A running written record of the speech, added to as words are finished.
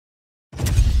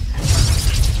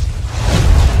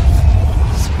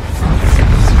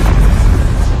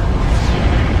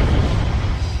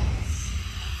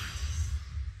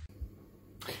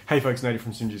Hey folks, Native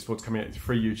from Synergy Sports coming out with a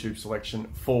free YouTube selection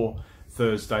for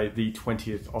Thursday, the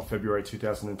 20th of February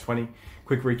 2020.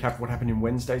 Quick recap of what happened in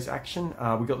Wednesday's action.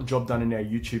 We got the job done in our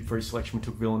YouTube free selection. We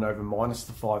took Villanova minus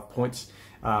the 5 points.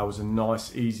 It was a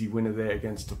nice, easy winner there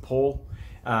against DePaul.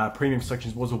 Premium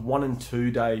selections was a 1 and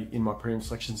 2 day in my premium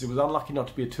selections. It was unlucky not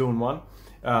to be a 2 and 1.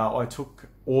 I took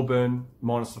Auburn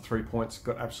minus the 3 points,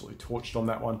 got absolutely torched on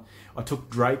that one. I took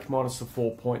Drake minus the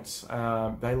 4 points.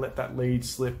 They let that lead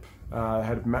slip.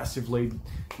 Had a massive lead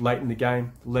late in the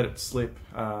game, let it slip.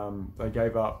 They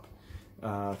gave up,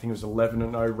 I think it was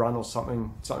 11-0 run or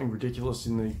something ridiculous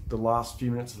in the last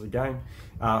few minutes of the game.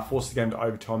 Forced the game to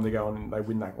overtime. They go on and they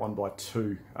win that one by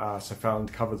 2. So failing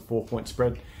to cover the 4-point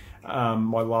spread.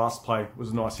 My last play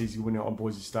was a nice easy winner on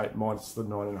Boise State minus the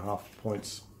 9.5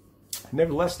 points.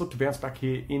 Nevertheless, look to bounce back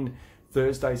here in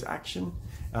Thursday's action,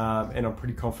 and I'm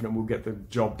pretty confident we'll get the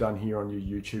job done here on your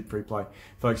YouTube free play.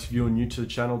 Folks, if you're new to the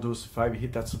channel, do us a favor,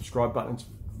 hit that subscribe button. It's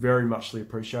very muchly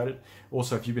appreciated.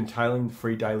 Also, if you've been tailing the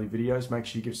free daily videos, make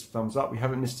sure you give us a thumbs up. We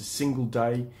haven't missed a single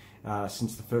day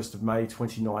since the 1st of May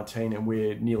 2019, and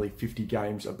we're nearly 50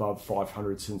 games above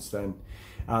 500 since then.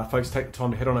 Folks, take the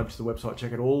time to head on over to the website,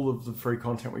 check out all of the free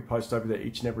content we post over there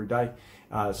each and every day.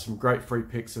 Some great free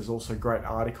picks. There's also great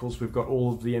articles. We've got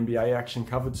all of the NBA action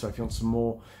covered, so if you want some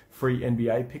more free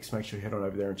NBA picks, make sure you head on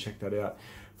over there and check that out.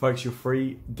 Folks, your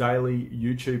free daily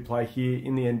YouTube play here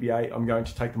in the NBA, I'm going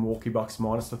to take the Milwaukee Bucks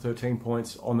minus the 13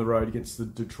 points on the road against the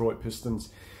Detroit Pistons.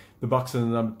 The Bucks are the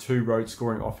number 2 road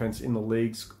scoring offense in the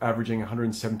leagues, averaging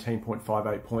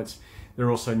 117.58 points. They're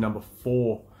also number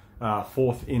 4th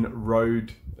in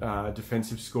road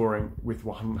defensive scoring with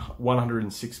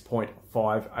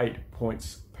 106.58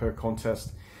 points per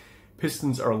contest.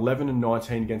 Pistons are 11 and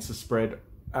 19 against the spread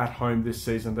at home this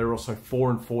season. They're also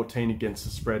 4 and 14 against the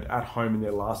spread at home in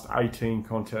their last 18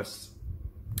 contests.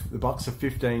 The Bucks are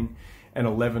 15 and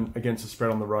 11 against the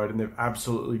spread on the road, and they've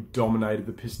absolutely dominated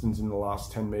the Pistons in the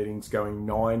last 10 meetings, going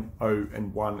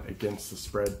 9-0-1 against the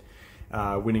spread,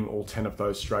 winning all 10 of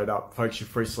those straight up. Folks, your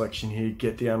free selection here,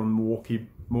 get down on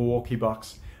Milwaukee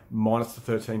Bucks minus the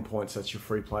 13 points. That's your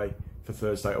free play for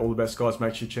Thursday. All the best, guys.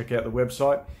 Make sure you check out the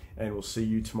website, and we'll see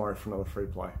you tomorrow for another free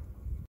play.